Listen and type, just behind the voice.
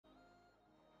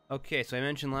Okay, so I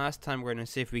mentioned last time we're gonna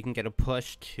see if we can get a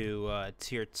push to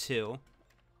tier 2.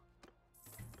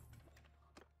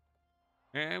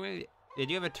 I mean, they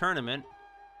do have a tournament.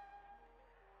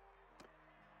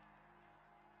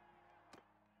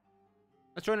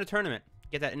 Let's join a tournament.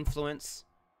 Get that influence.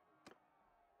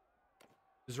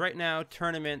 Because right now,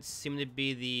 tournaments seem to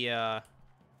be the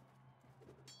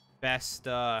best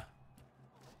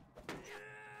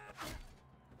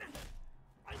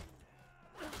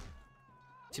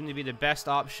seem to be the best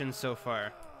option so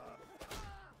far.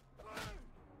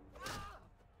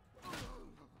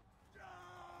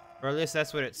 Or at least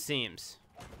that's what it seems.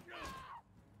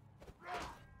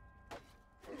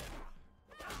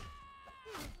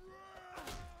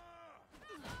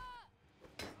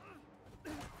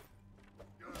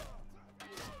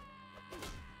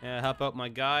 Yeah, help out my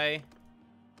guy.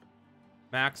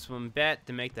 Maximum bet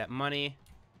to make that money.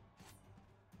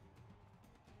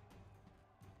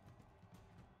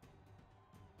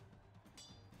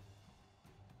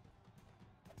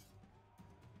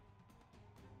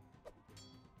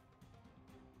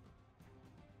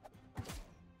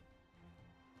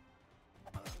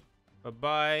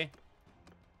 Bye-bye.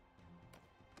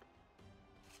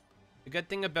 The good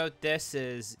thing about this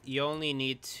is you only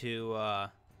need to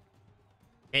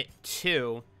hit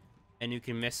 2 and you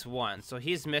can miss 1. So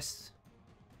he's missed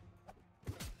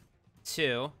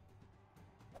 2.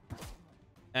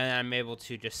 And I'm able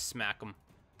to just smack him.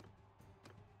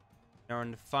 Now we're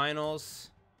in the finals.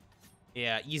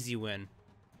 Yeah, easy win.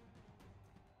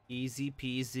 Easy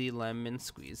peasy lemon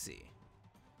squeezy.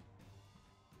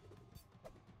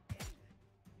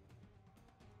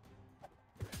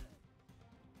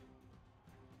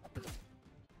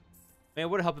 I mean, it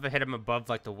would help if I hit him above,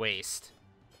 like, the waist.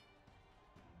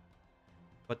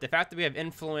 But the fact that we have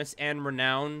influence and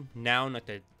renown now in, like,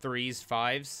 the 3s,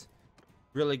 5s,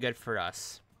 really good for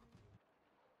us.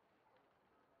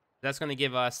 That's going to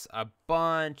give us a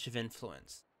bunch of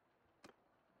influence.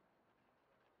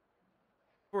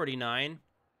 49.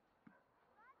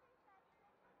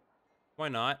 Why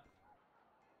not?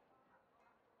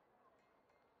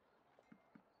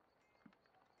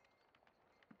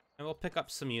 And we'll pick up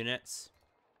some units.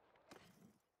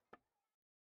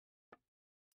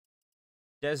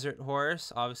 Desert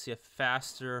horse, obviously a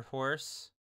faster horse.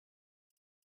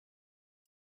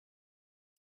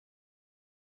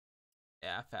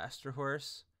 Yeah, faster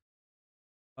horse.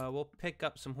 We'll pick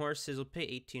up some horses. We'll pay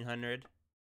 1,800.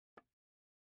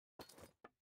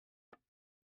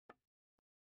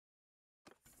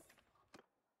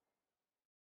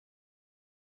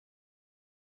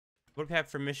 What do we have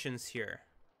for missions here?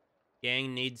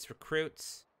 Gang needs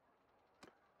recruits.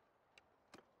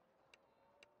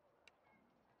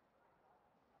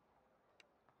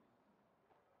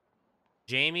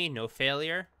 Jamie, no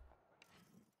failure.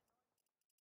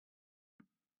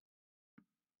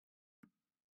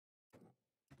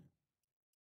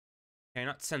 Can I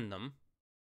not send them?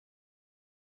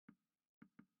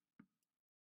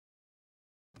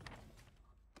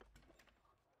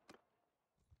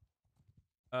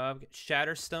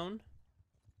 Shatterstone.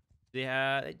 They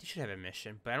should have a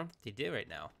mission, but I don't think they do right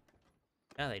now.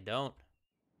 No, they don't.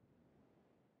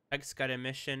 X got a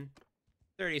mission.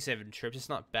 37 trips. It's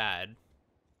not bad.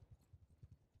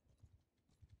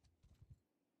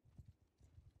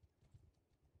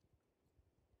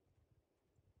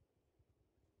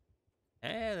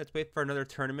 Hey, let's wait for another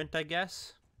tournament, I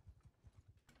guess.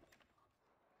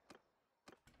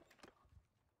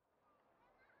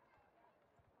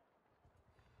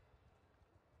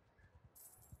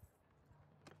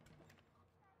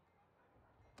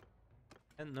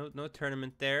 And no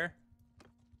tournament there.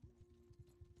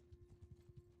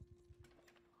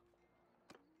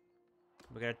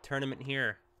 We got a tournament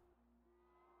here.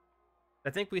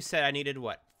 I think we said I needed,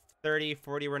 what, 30,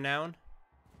 40 renown?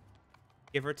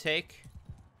 Give or take.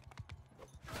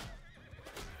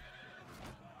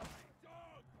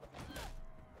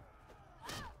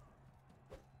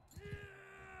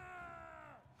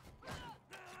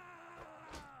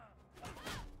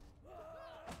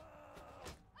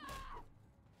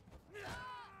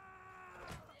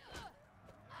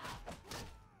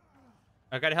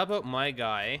 I gotta help out my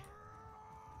guy.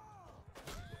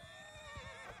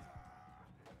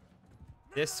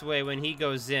 This way, when he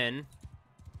goes in...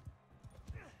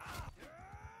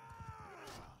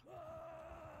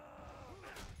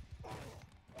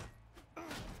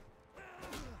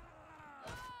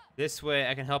 This way,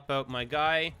 I can help out my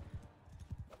guy.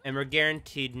 And we're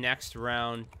guaranteed next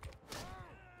round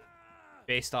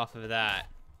based off of that.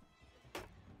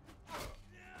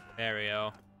 There we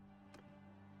go.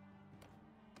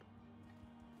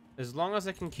 As long as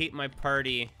I can keep my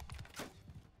party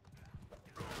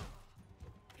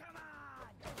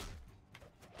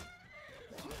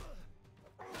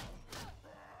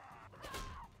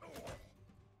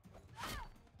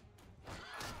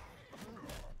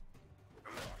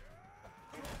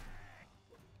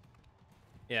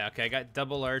Yeah, okay, I got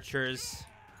double archers.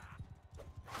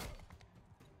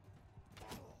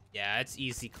 Yeah, it's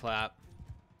easy clap.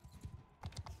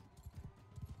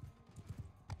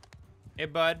 Hey,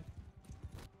 bud.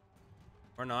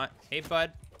 Or not. Hey,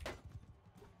 bud.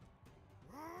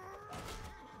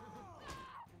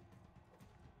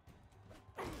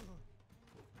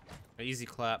 Easy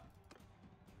clap.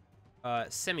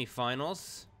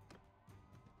 Semifinals.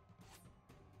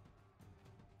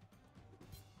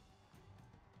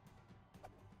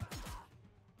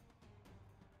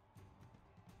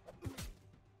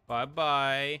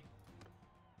 Bye-bye.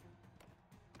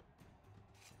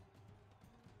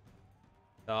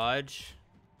 Dodge.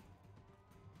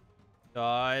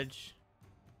 Dodge.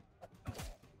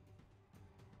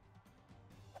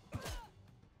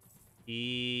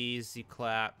 Easy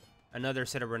clap. Another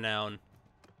set of renown.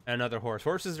 Another horse.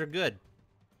 Horses are good.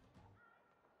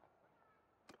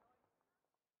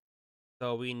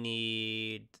 So we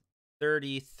need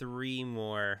 33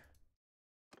 more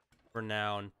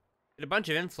renown. And a bunch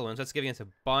of influence. That's giving us a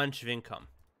bunch of income.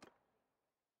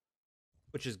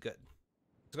 Which is good.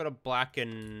 Let's go to Black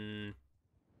and...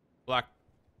 Black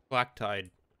Tide.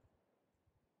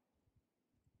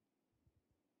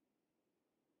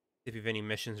 If you have any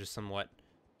missions or somewhat.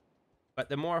 But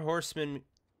the more horsemen,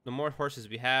 the more horses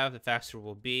we have, the faster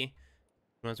we'll be.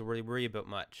 We don't have to really worry about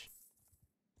much.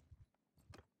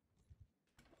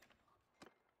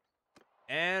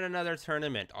 And another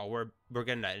tournament. Oh, we're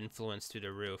getting that influence through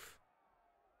the roof.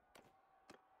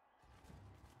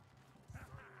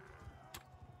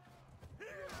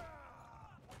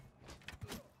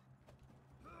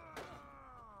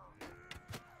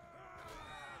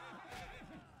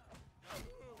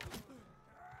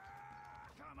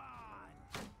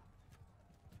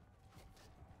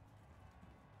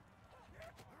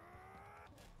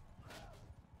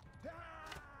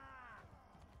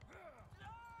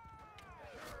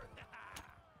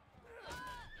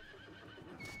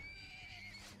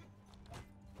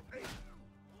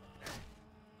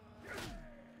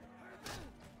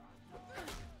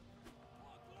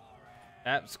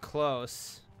 That's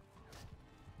close.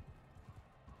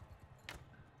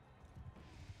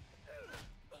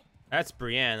 That's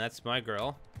Brienne. That's my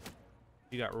girl.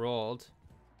 She got rolled.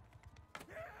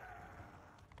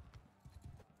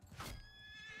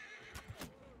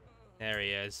 There he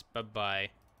is.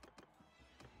 Bye-bye.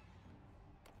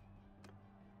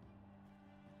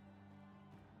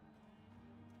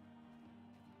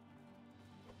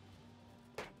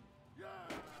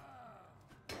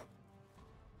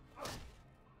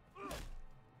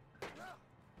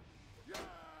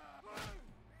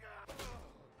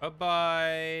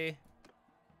 Bye-bye.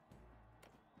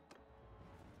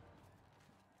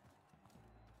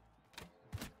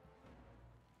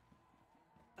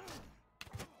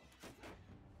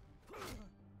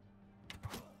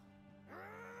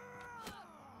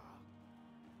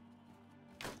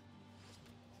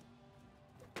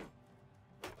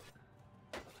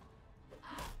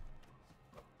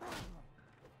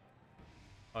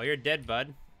 Oh, you're dead,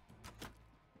 bud.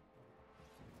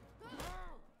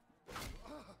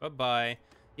 Bye-bye.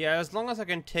 Yeah, as long as I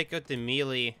can take out the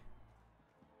melee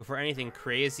before anything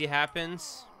crazy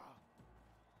happens.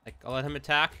 Like, I'll let him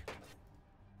attack.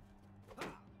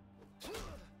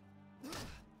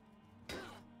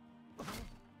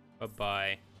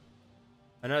 Bye-bye.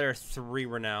 Another 3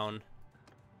 renown.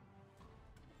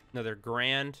 Another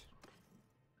grand.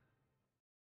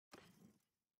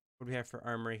 What do we have for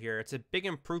armor here? It's a big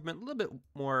improvement. A little bit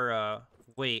more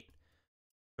weight.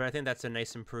 But I think that's a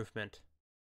nice improvement.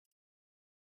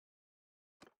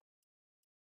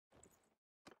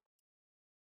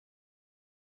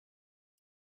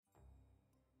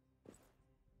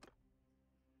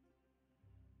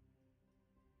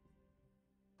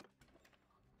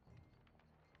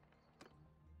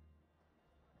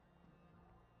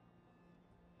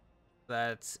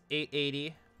 That's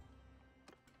 880.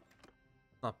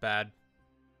 Not bad.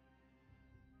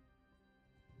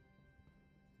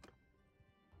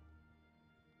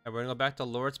 And we're gonna go back to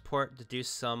Lordsport to do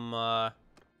some more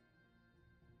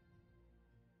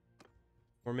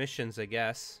missions, I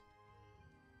guess.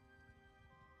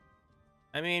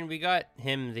 I mean, we got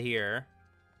him here.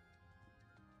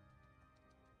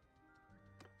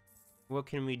 What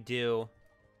can we do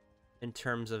in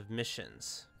terms of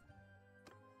missions?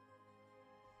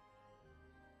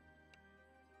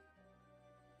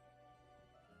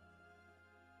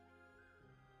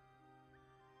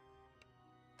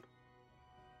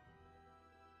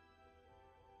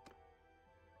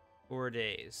 Four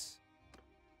days.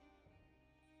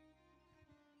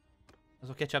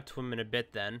 We'll catch up to him in a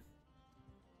bit then.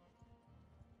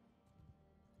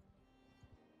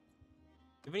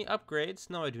 Have any upgrades?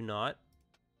 No, I do not.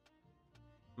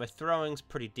 My throwing's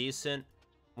pretty decent.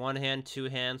 One hand, two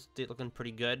hands, looking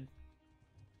pretty good.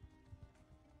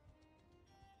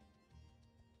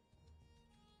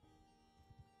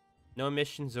 No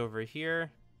missions over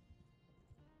here.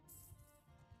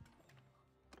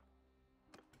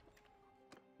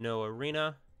 No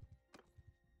arena.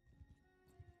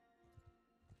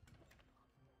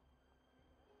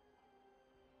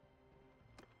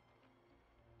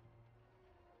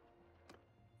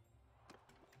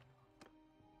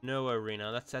 No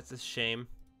arena. That's a shame.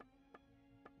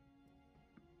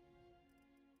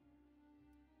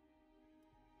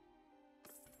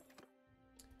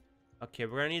 Okay,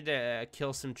 we're gonna need to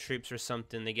kill some troops or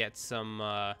something to get some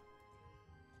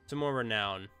more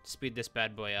renown. Speed this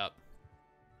bad boy up.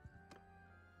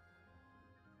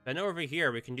 I know over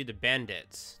here we can do the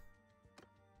bandits.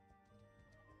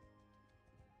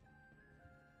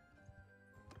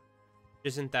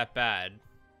 Isn't that bad.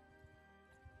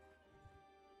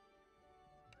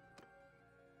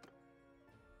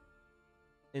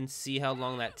 And see how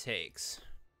long that takes.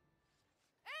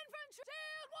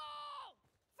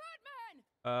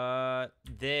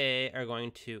 They are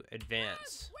going to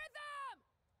advance.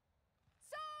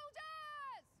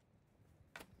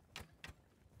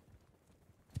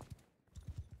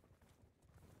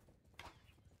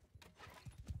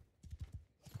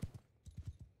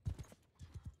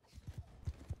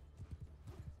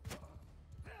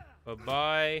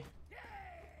 Bye-bye.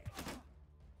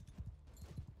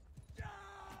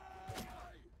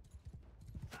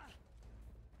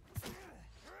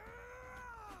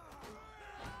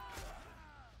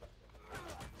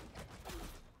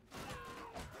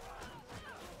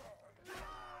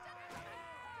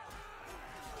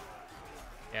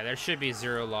 Yeah, there should be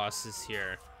 0 losses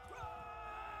here.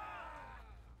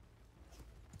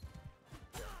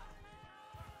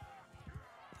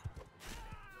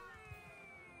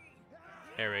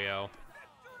 There we go.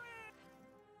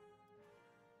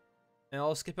 And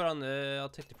I'll skip it on the... I'll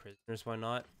take the prisoners, why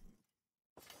not?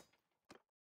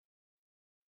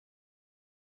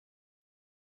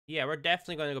 Yeah, we're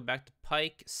definitely going to go back to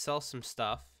Pike, sell some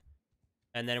stuff.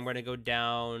 And then we're going to go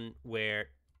down where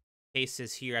Case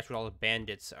is here. That's where all the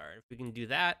bandits are. If we can do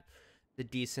that, the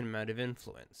decent amount of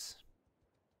influence.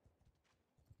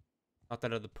 Not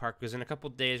that out of the park, because in a couple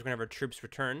days, we're going to have our troops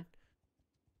return.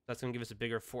 That's going to give us a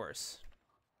bigger force.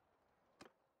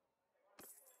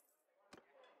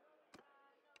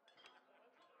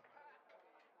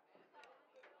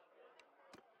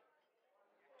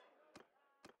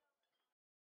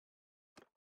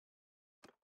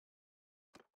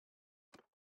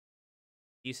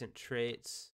 Decent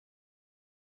traits.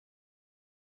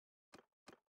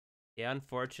 Yeah,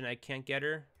 unfortunate I can't get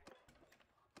her.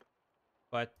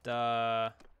 But,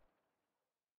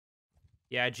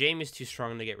 yeah, Jamie's too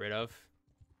strong to get rid of.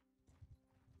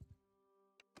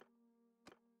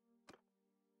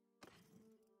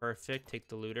 Perfect, take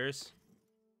the looters.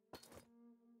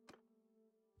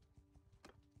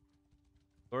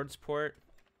 Lordsport.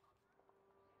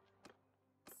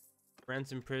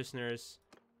 Friends and prisoners.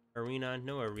 Arena,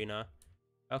 no arena.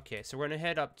 Okay, so we're gonna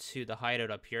head up to the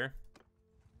hideout up here.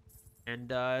 And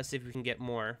see if we can get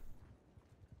more.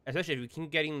 Especially if we can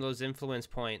getting those influence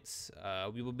points,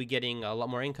 we will be getting a lot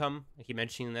more income. I keep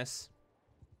mentioning this.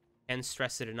 Can't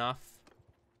stress it enough.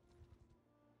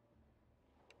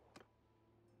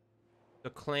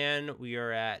 The clan, we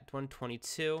are at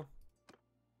 122.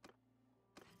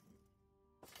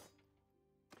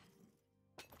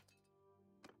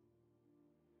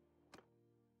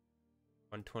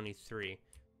 $123.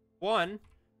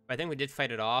 I think we did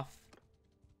fight it off.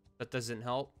 That doesn't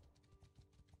help.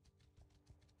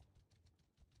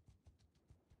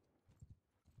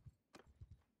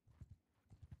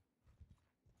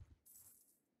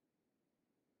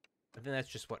 I think that's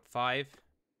just, what, 5?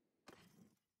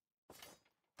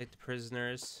 Take the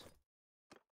prisoners.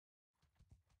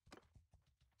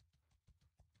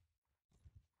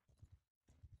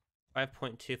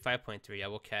 5.2, 5.3, yeah,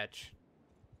 we'll catch.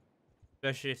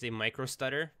 Especially if they micro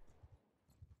stutter.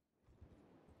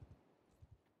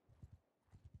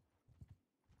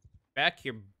 Back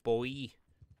here, boy.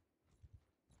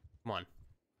 Come on.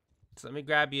 So let me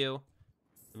grab you.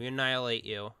 Let me annihilate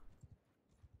you.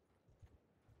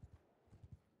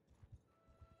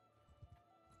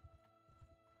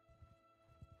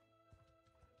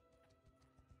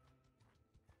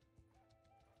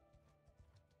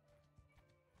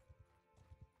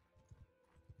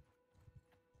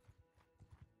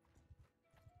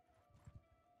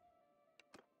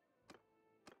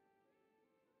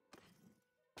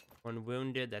 One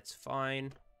wounded, that's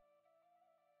fine.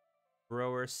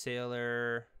 Rower,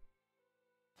 sailor.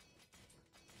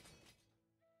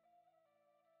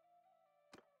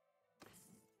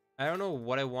 I don't know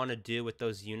what I want to do with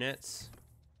those units.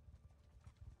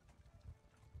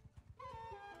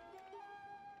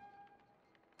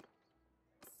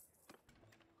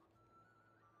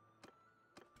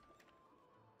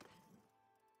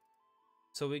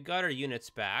 So we got our units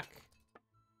back.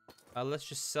 Let's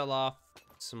just sell off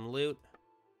some loot.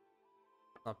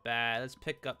 Not bad. Let's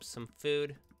pick up some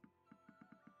food.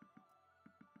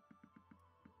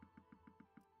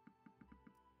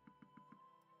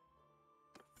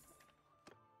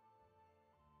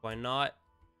 Why not?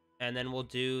 And then we'll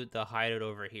do the hideout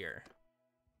over here.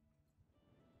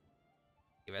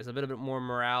 Give us a little bit more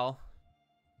morale.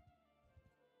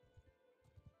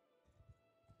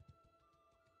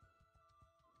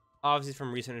 Obviously,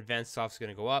 from recent events, stuff's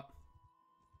going to go up.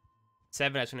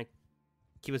 7, that's going to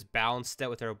keep us balanced out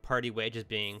with our party wages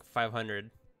being 500.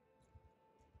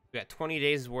 We got 20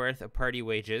 days worth of party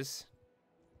wages.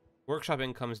 Workshop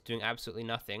income is doing absolutely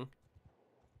nothing.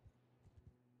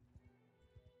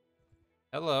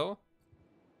 Hello.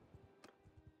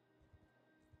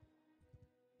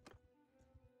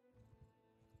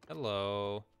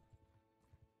 Hello.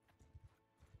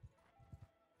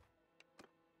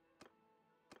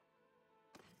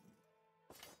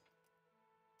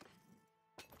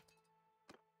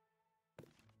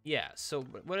 Yeah, so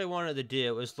what I wanted to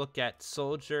do was look at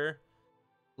Soldier,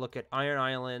 look at Iron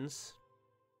Islands.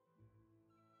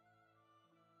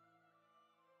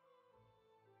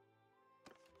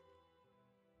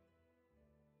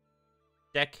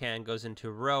 Deckhand goes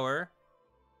into Rower.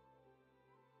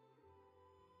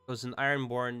 Goes an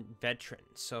Ironborn Veteran.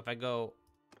 So if I go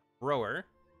Rower.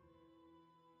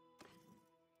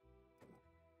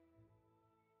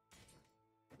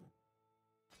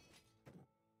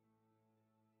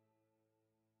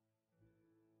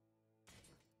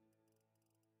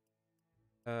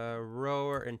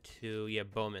 Rower into, yeah,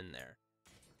 Bowman there.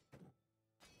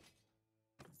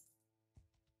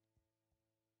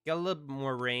 Got a little bit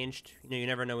more ranged. You know, you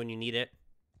never know when you need it.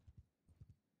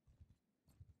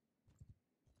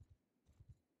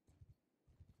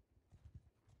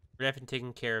 We're definitely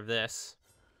taking care of this.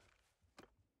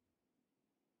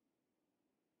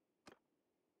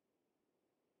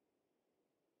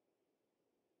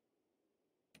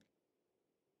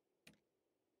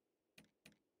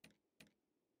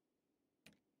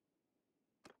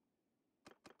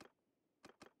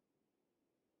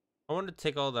 I wanted to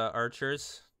take all the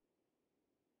archers.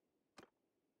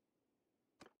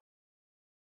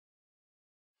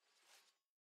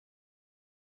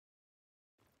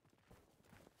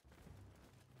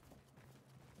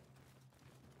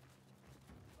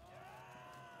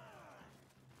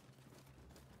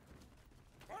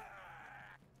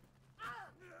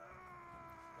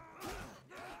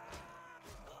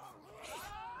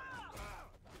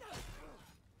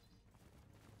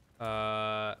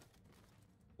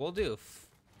 We'll do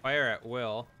fire at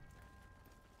will.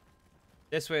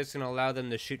 This way it's going to allow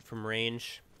them to shoot from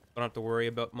range. Don't have to worry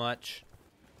about much.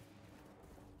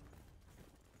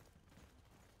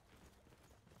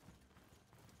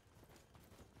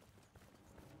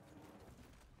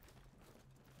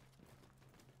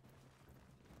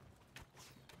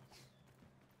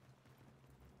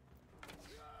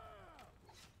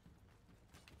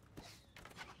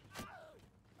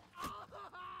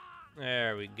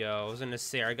 There we go. I was going to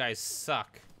say, our guys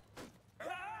suck.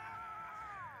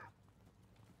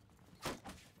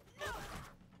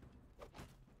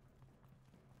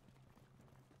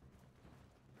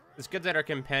 It's good that our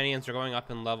companions are going up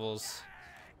in levels.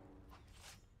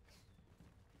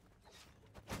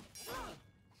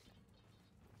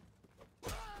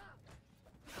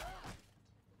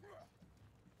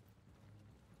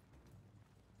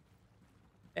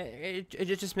 It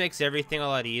just makes everything a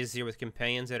lot easier with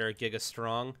companions that are giga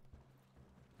strong.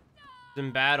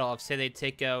 In battle, if say they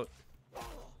take out...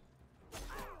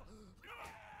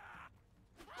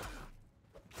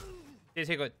 They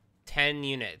take out 10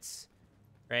 units,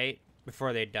 right?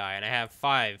 Before they die, and I have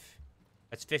 5.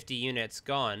 That's 50 units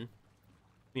gone from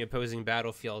the opposing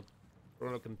battlefield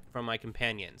from my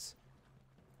companions.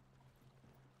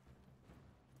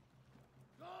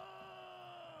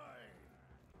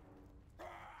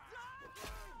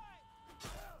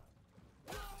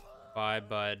 Bye,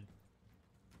 bud.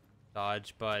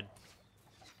 Dodge, bud.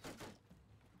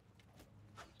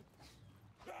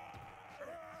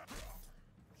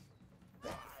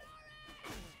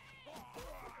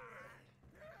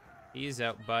 He's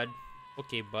out, bud.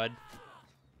 Okay, bud.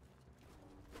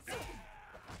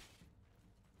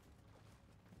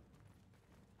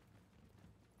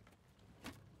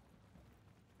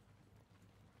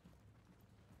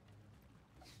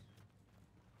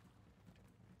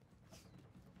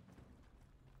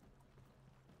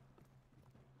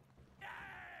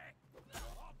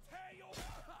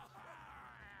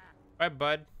 Bye,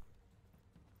 bud.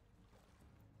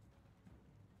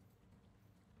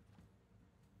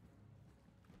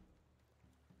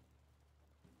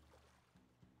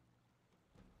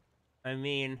 I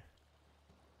mean...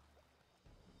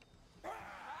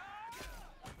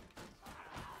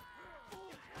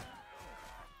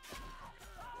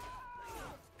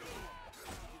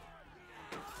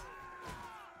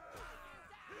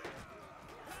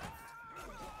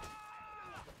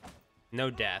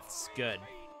 No deaths. Good.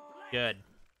 Good.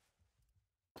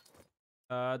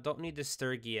 Don't need the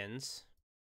Sturgians.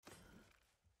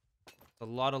 A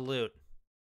lot of loot.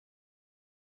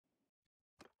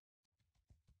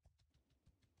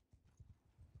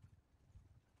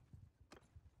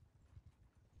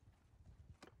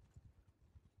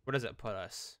 Where does it put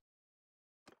us?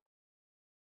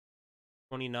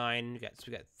 29. So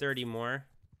we got 30 more.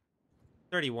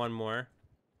 31 more.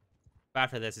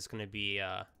 After this, it's gonna be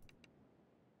yep.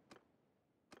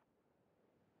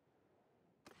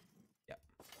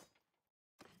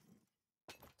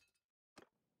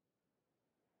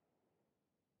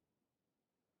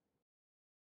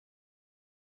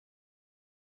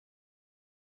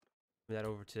 Move that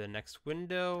over to the next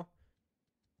window.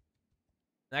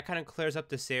 That kind of clears up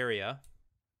this area.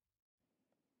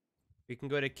 We can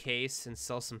go to Case and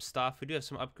sell some stuff. We do have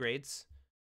some upgrades.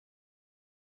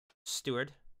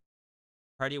 Steward.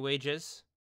 Party wages.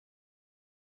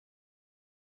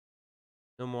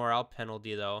 No morale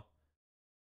penalty, though.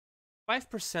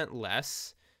 5%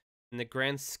 less in the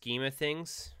grand scheme of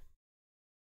things.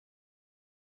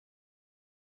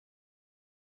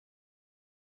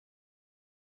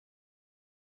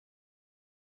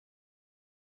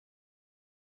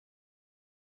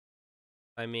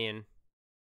 I mean,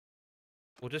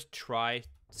 we'll just try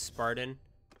Spartan.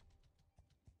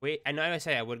 Wait, I know I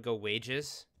say I would go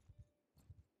wages,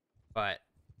 but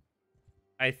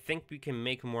I think we can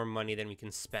make more money than we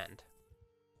can spend.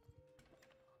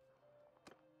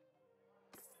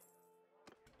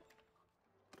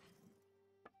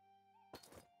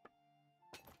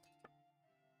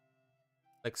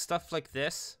 Like stuff like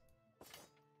this.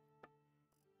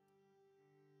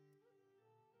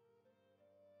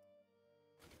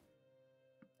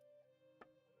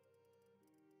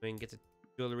 We can get the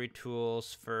jewelry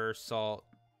tools for salt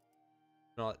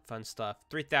and all that fun stuff.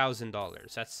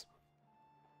 $3,000. That's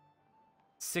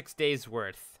 6 days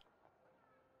worth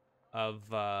of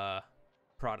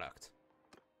product.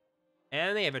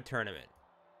 And they have a tournament.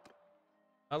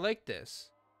 I like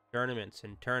this. Tournaments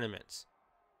and tournaments.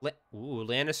 Ooh,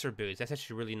 Lannister boots. That's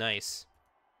actually really nice.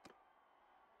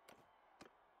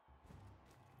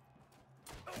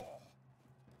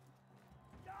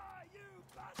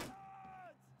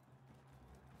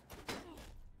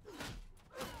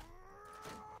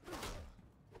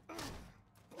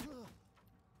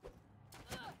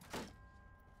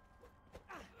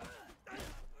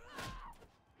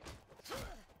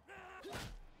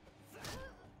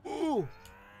 Ooh!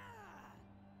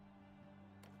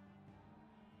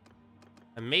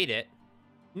 I made it.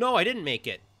 No, I didn't make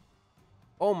it.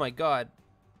 Oh my god.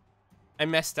 I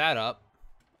messed that up.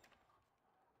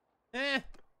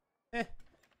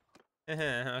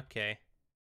 Okay.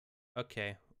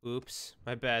 Okay. Oops.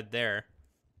 My bad there.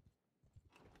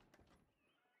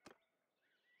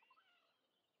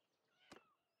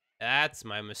 That's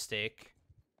my mistake.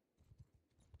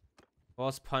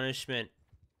 False punishment.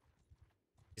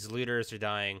 These looters are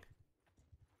dying.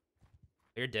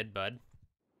 You're dead, bud.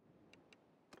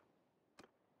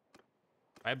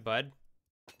 Bye, bud.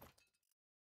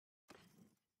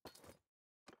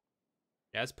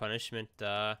 As punishment,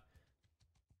 your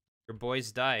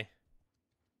boys die.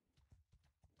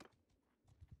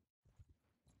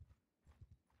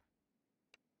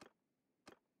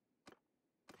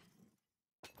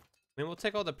 I mean, we'll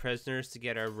take all the prisoners to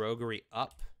get our roguery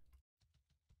up.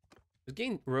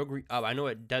 Getting roguery up, I know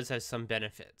it does have some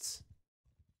benefits.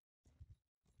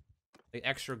 Like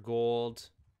extra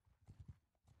gold,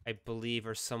 I believe,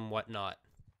 or some whatnot.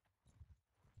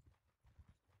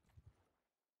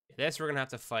 This we're gonna have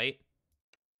to fight.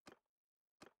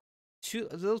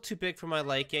 A little too big for my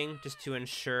liking, just to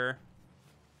ensure.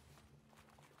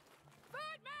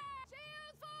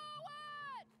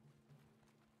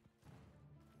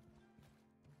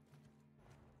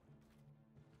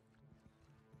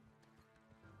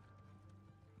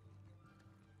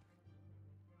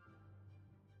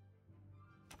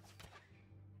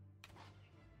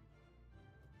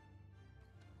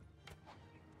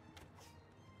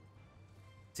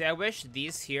 See, I wish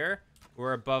these here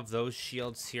were above those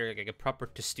shields here, like a proper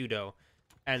testudo.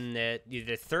 And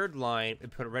the third line,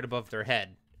 would put it right above their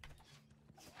head.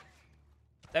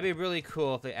 That'd be really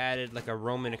cool if they added like a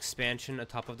Roman expansion on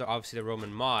top of the obviously the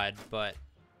Roman mod, but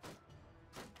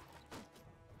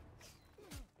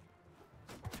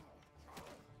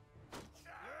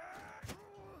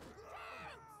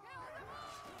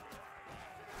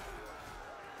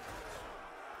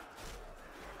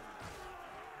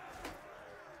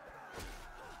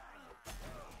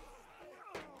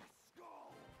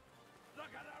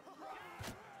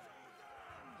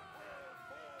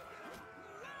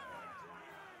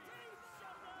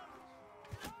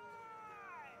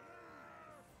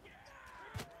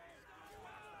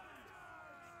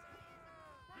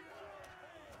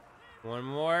one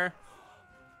more.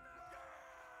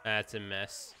 That's a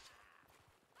mess.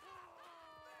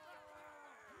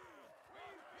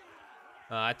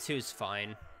 Two's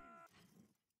fine.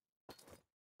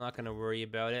 Not gonna worry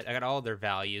about it. I got all their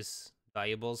valuables.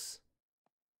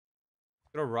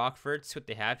 Go to Rockford, see what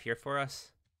they have here for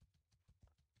us.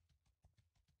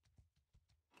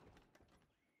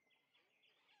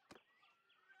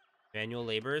 Manual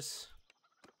labors.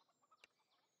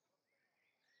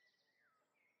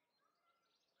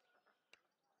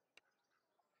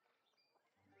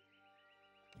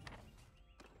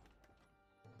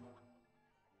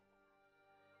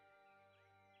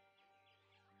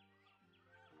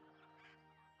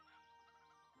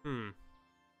 Hmm.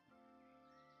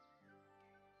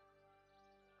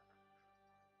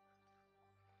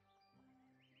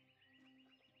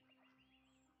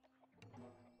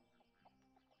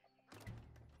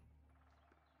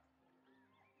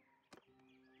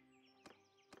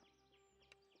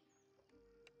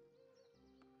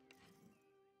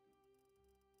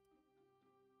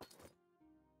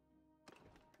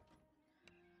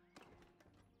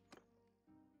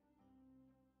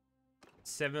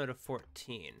 Seven out of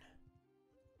 14.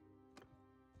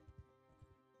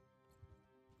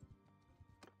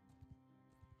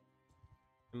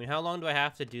 I mean, how long do I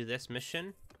have to do this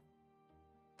mission?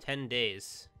 10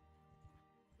 days.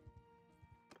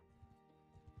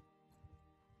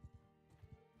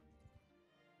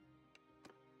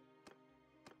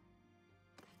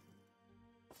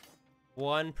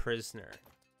 One prisoner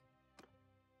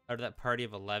out of that party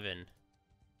of 11.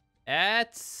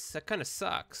 That kind of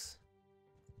sucks.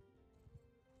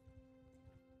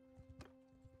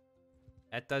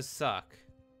 That does suck.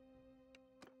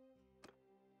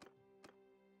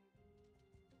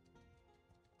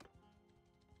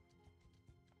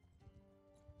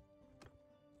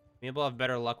 Maybe I'll have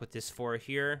better luck with this 4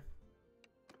 here.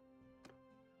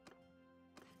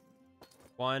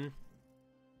 1.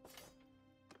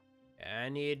 I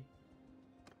need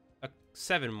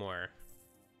 7 more.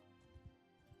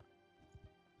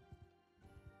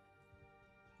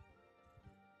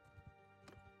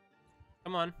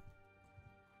 Come on.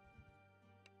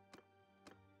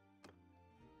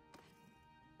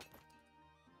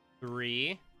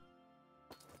 Three.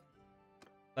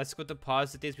 Let's go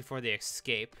deposit these before they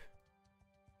escape.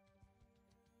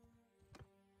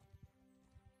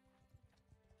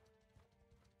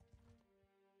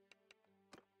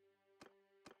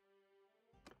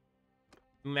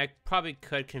 I mean, I probably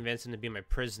could convince him to be my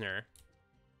prisoner.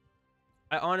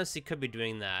 I honestly could be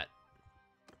doing that.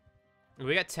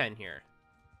 We got 10 here.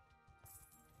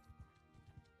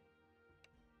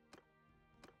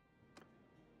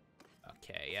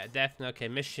 Okay, yeah, definitely. Okay,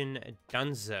 mission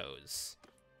Dunzos.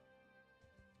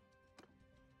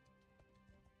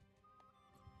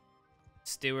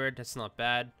 Steward, that's not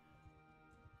bad.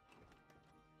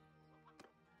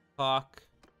 Hawk.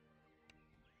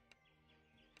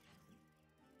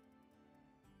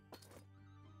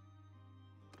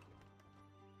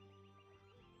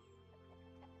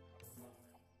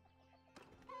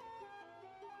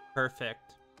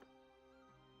 Perfect.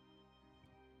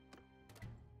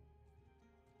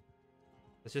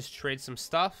 Let's just trade some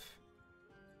stuff.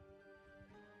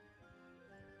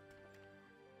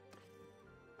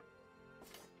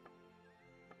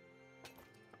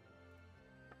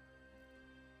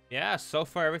 Yeah, so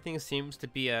far everything seems to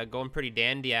be going pretty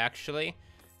dandy, actually.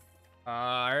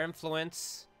 Our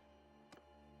influence.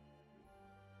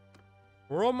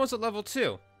 We're almost at level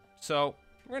 2. So,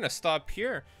 we're going to stop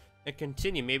here and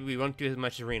continue. Maybe we won't do as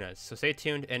much arenas. So stay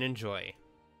tuned and enjoy.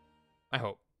 I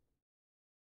hope.